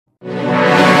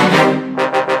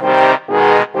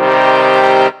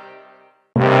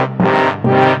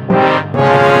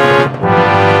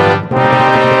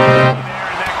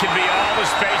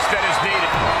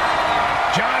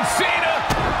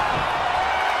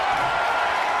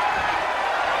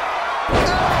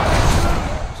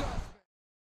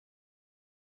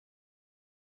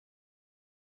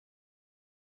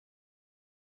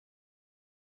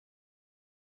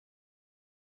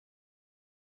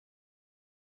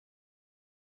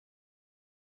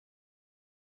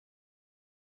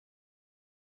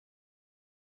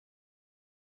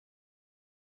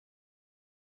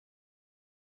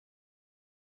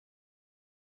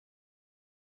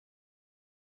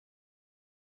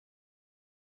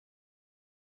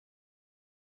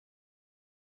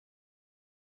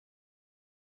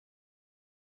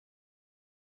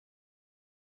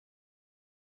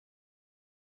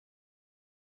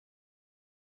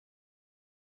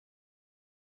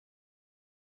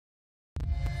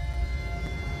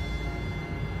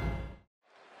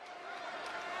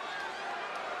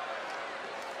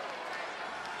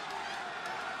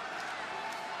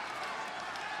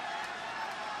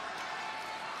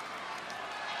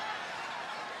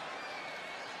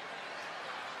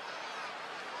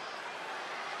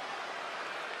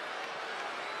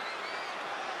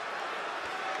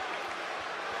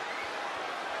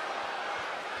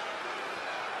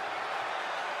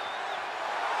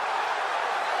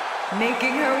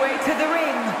Making her way to the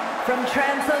ring from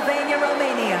Transylvania,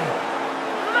 Romania,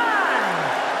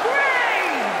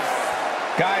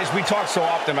 Graves! Guys, we talk so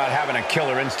often about having a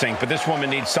killer instinct, but this woman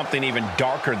needs something even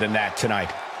darker than that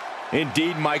tonight.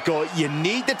 Indeed, Michael, you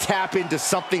need to tap into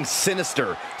something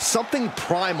sinister, something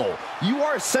primal. You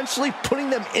are essentially putting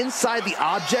them inside the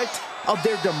object of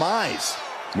their demise.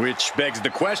 Which begs the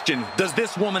question, does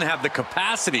this woman have the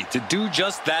capacity to do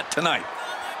just that tonight?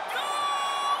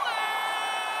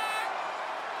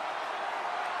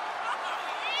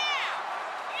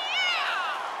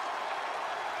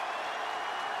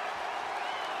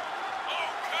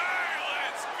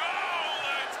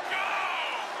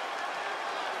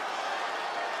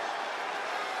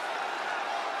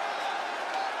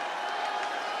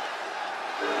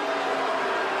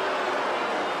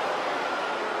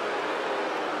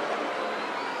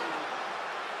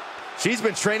 She's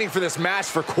been training for this match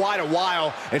for quite a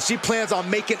while, and she plans on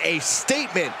making a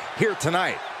statement here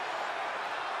tonight.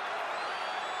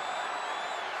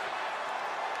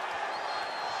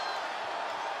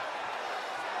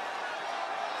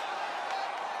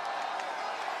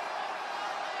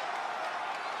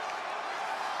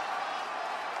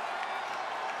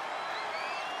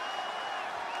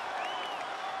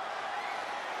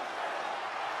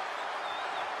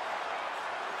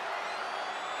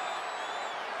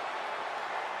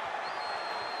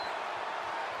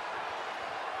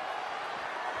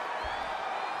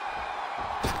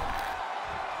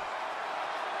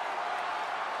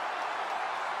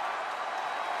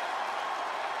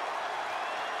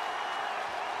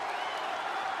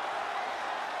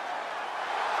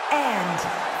 And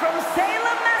from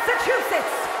Salem,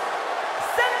 Massachusetts,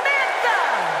 Samantha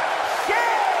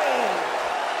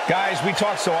Shea. Guys, we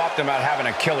talk so often about having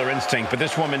a killer instinct, but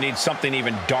this woman needs something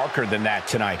even darker than that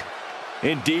tonight.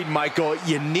 Indeed, Michael,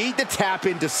 you need to tap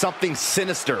into something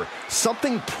sinister,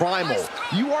 something primal.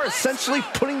 You are essentially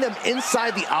putting them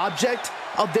inside the object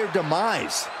of their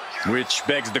demise. Which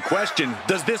begs the question,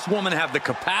 does this woman have the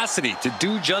capacity to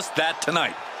do just that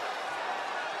tonight?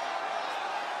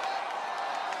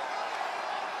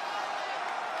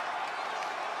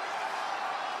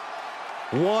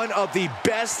 One of the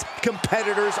best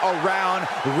competitors around,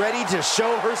 ready to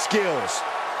show her skills.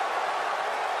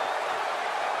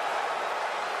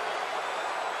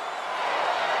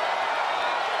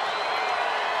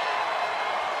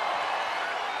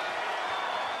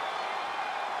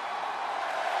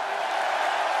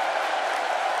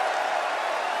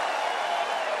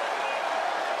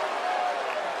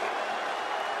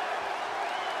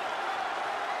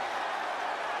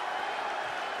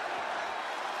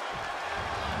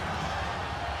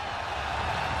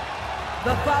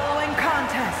 The following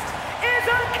contest is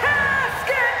a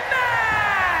casket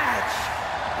match!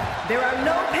 There are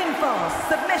no pinfalls,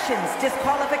 submissions,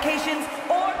 disqualifications,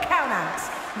 or countouts.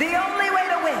 The only way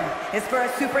to win is for a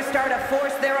superstar to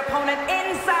force their opponent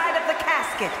inside of the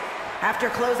casket. After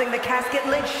closing the casket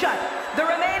lid shut, the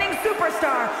remaining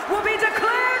superstar will be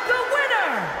declared the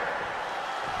winner!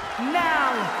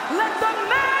 Now, let the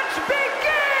match begin!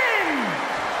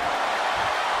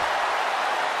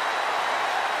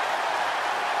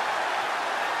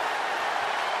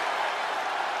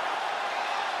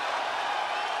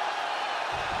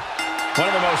 One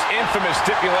of the most infamous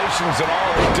stipulations in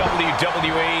all of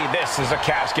WWE, this is a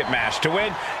casket match. To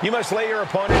win, you must lay your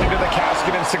opponent into the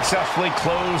casket and successfully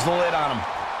close the lid on him.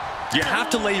 You have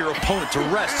to lay your opponent to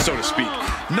rest, so to speak.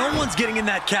 No one's getting in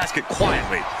that casket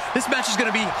quietly. This match is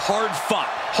going to be hard fought,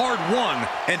 hard won,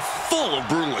 and full of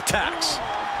brutal attacks.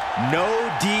 No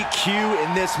DQ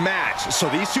in this match, so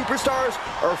these superstars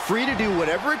are free to do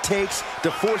whatever it takes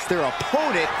to force their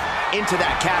opponent into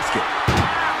that casket.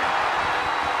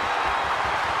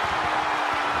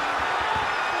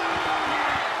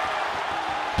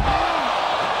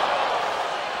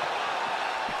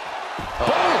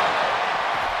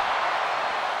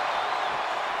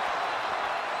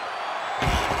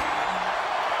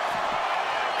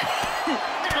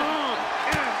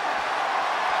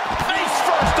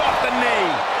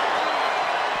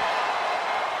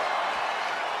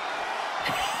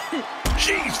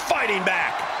 She's fighting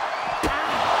back.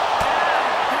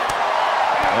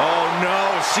 Oh no,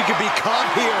 she could be caught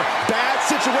here. Bad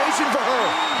situation for her.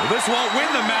 Well, this won't win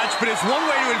the match, but it's one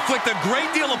way to inflict a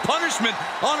great deal of punishment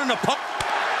on an opponent.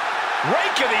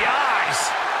 Rake of the eyes.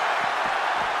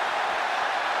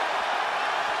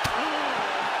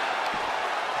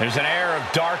 There's an air of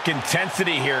dark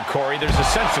intensity here, Corey. There's a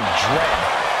sense of dread.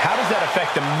 How does that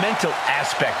affect the mental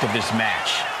aspect of this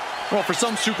match? Well, for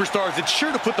some superstars, it's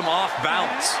sure to put them off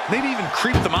balance, maybe even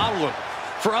creep them out a little.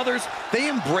 For others, they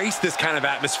embrace this kind of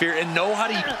atmosphere and know how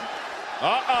to...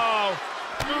 Uh-oh.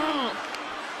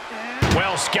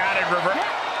 Well scouted reverse.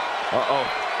 Uh-oh.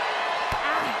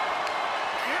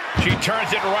 She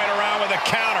turns it right around with a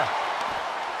counter.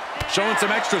 Showing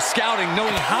some extra scouting,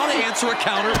 knowing how to answer a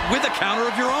counter with a counter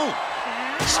of your own.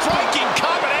 Striking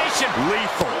combination.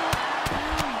 Lethal.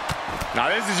 Now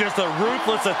this is just a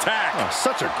ruthless attack. Oh,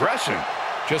 such aggression.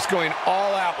 Just going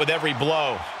all out with every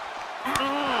blow.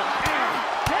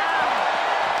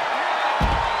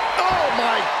 Oh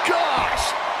my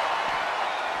gosh!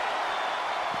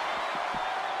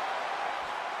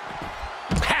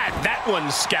 Had that one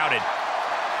scouted.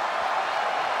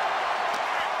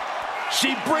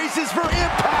 She braces for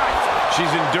impact.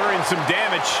 She's enduring some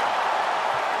damage.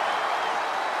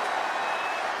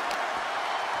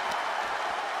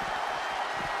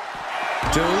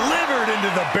 Delivered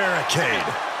into the barricade.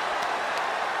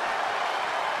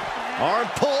 Arm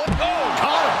pull. Oh,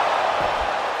 caught him.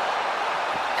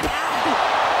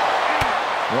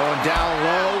 Going down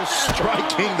low,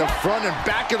 striking the front and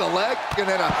back of the leg, and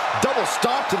then a double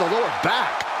stomp to the lower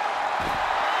back.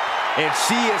 And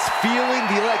she is feeling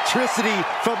the electricity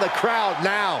from the crowd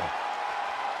now.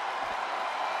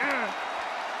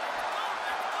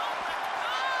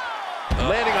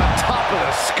 Landing on top of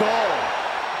the skull.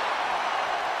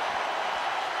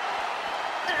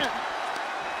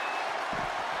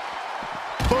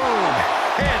 Boom,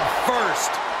 head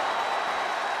first.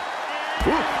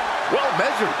 Ooh, well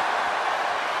measured.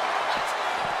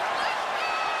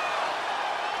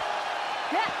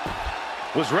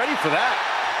 Was ready for that.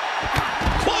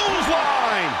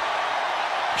 Clothesline!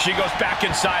 She goes back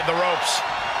inside the ropes.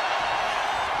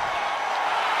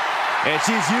 And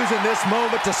she's using this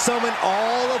moment to summon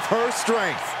all of her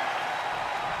strength.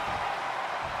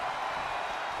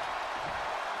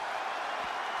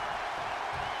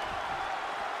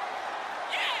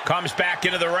 Comes back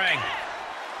into the ring.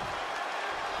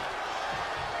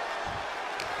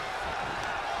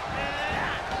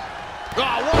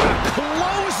 Oh, what a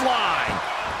clothesline!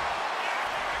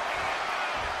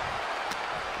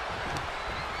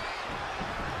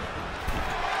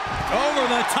 Over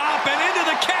the top and into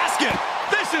the casket.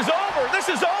 This is over. This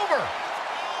is over.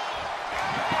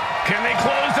 Can they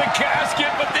close the casket?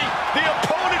 But the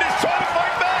opponent is trying to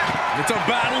fight back. It's a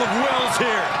battle of wills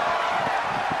here.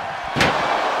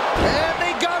 And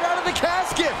they got out of the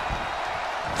casket.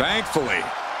 Thankfully.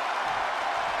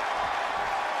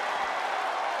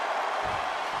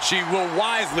 She will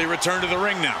wisely return to the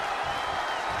ring now.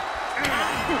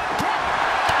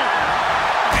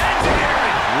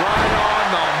 Right on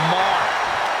the mark.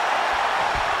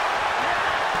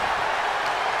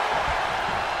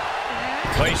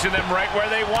 Placing them right where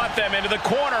they want them, into the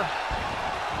corner.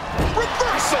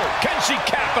 Reversal! Can she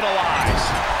capitalize?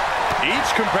 Each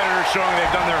competitor showing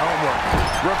they've done their homework.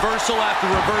 Reversal after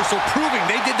reversal, proving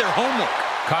they did their homework.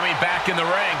 Coming back in the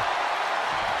ring.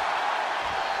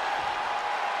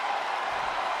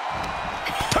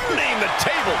 Turning the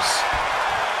tables.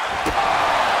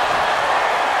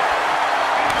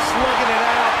 Slugging it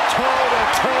out,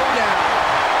 toe-to-toe now.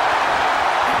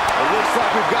 It looks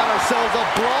like we've got ourselves a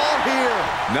brawl here.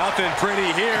 Nothing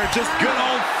pretty here, just good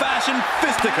old-fashioned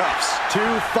fisticuffs.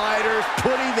 Two fighters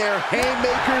putting their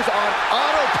haymakers on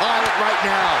autopilot right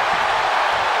now.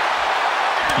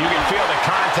 You can feel the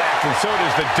contact, and so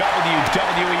does the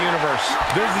WWE Universe.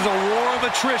 This is a war of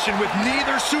attrition with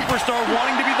neither superstar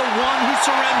wanting to be the one who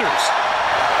surrenders.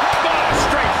 Oh,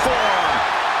 straight forearm.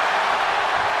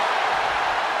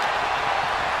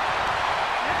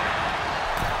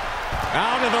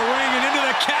 Out of the ring and into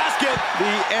the casket.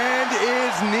 The end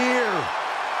is near.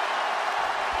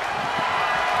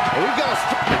 We've got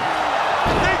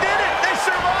They did it! They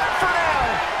survived for now!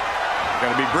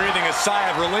 Gonna be breathing a sigh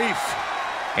of relief.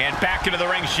 And back into the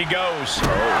ring she goes. Oh,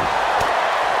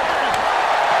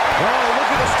 look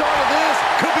at the start of this.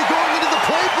 Could be going into the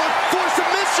playbook for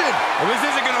submission. Well, this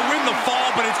isn't gonna win the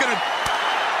fall, but it's gonna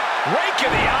Rake in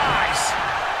the eyes.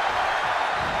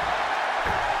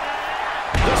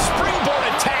 The springboard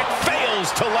attack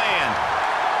fails to land.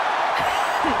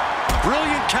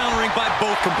 brilliant countering by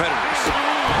both competitors.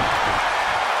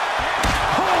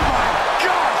 Oh my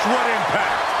gosh, what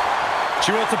impact.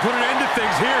 She wants to put an end to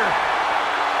things here.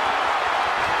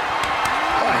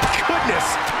 My goodness,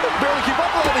 barely keep up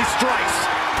with all these strikes.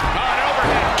 An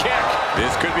overhead kick.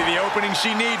 This could be the opening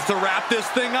she needs to wrap this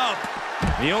thing up.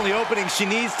 The only opening she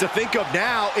needs to think of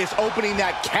now is opening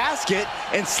that casket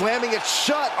and slamming it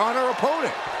shut on her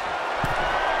opponent.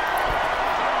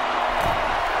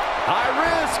 High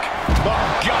risk. Oh,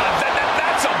 God,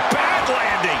 that's a bad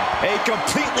landing. A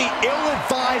completely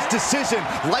ill-advised decision,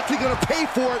 likely going to pay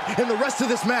for it in the rest of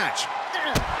this match.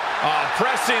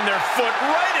 Pressing their foot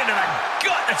right into the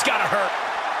gut. That's got to hurt.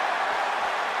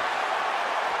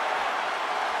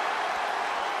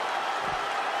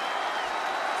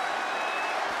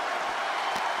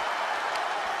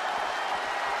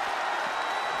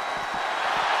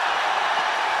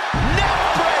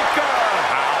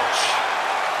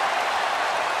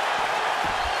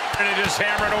 And just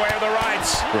hammered away with the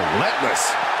rights.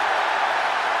 Relentless.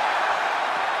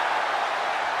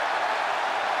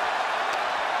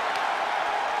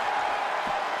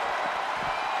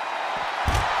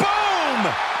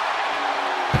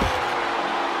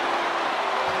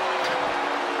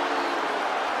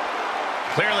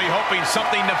 Clearly hoping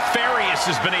something nefarious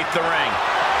is beneath the ring.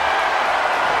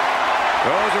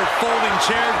 Those are folding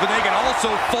chairs, but they can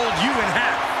also fold you in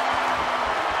half.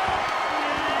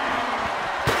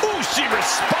 Ooh, she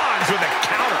responds with a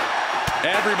counter.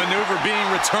 Every maneuver being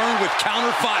returned with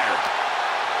counter fire.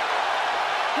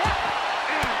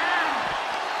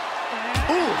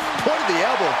 Ooh, point of the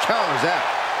elbow counters that.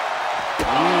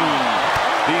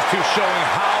 These two showing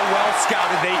how well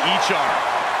scouted they each are.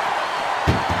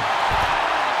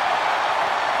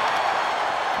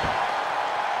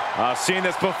 I've seen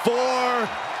this before.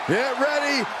 Get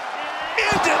ready.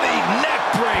 Into the neck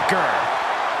breaker.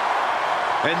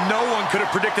 And no one could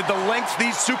have predicted the lengths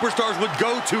these superstars would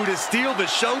go to steal the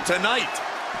show tonight.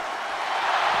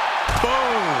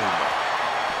 Boom.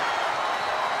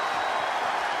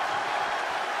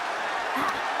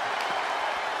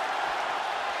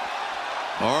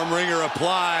 Arm wringer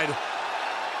applied.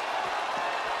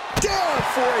 Down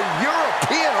for a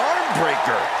European arm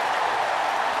breaker.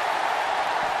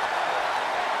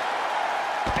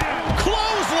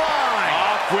 Clothesline!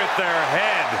 Off with their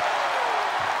head.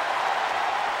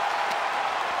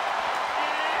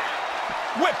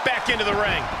 Whip back into the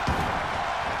ring.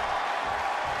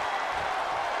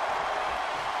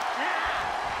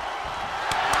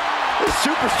 The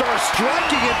superstar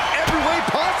striking in every way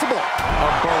possible. A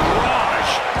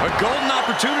barrage. A golden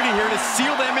opportunity here to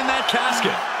seal them in that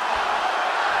casket.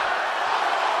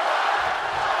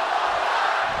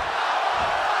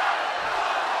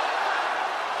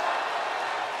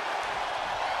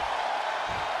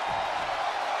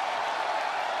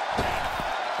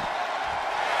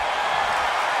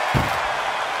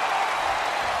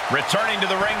 Returning to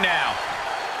the ring now.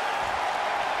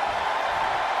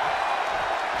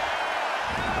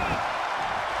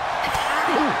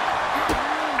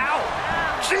 Ow!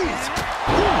 Jeez!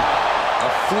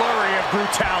 A flurry of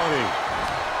brutality.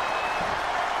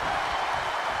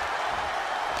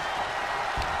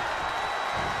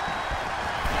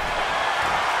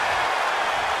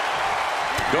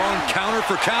 Going counter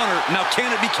for counter. Now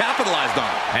can it be capitalized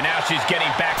on? And now she's getting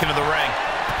back into the ring.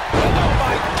 Oh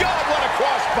my God, what a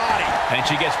crossbody! And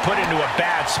she gets put into a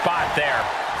bad spot there.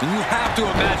 And you have to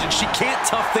imagine she can't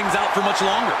tough things out for much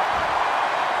longer.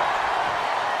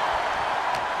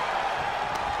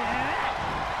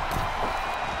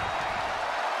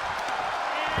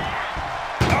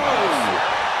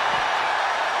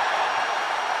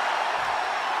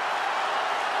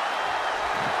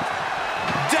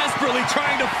 Desperately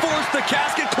trying to force the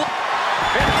casket.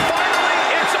 And finally,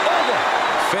 it's over.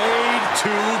 Fade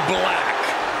to black.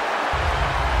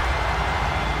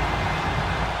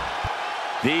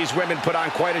 These women put on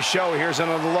quite a show. Here's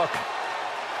another look.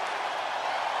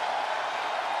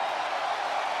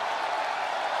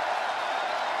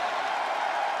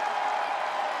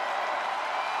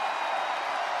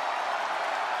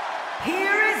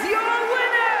 Here is your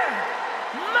winner,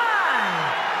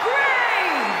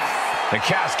 Graves. The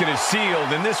casket is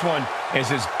sealed, and this one is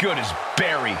as good as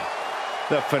buried.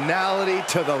 The finality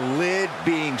to the lid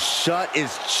being shut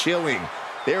is chilling.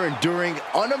 They're enduring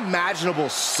unimaginable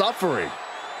suffering.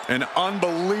 An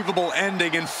unbelievable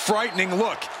ending and frightening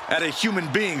look at a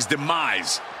human being's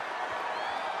demise.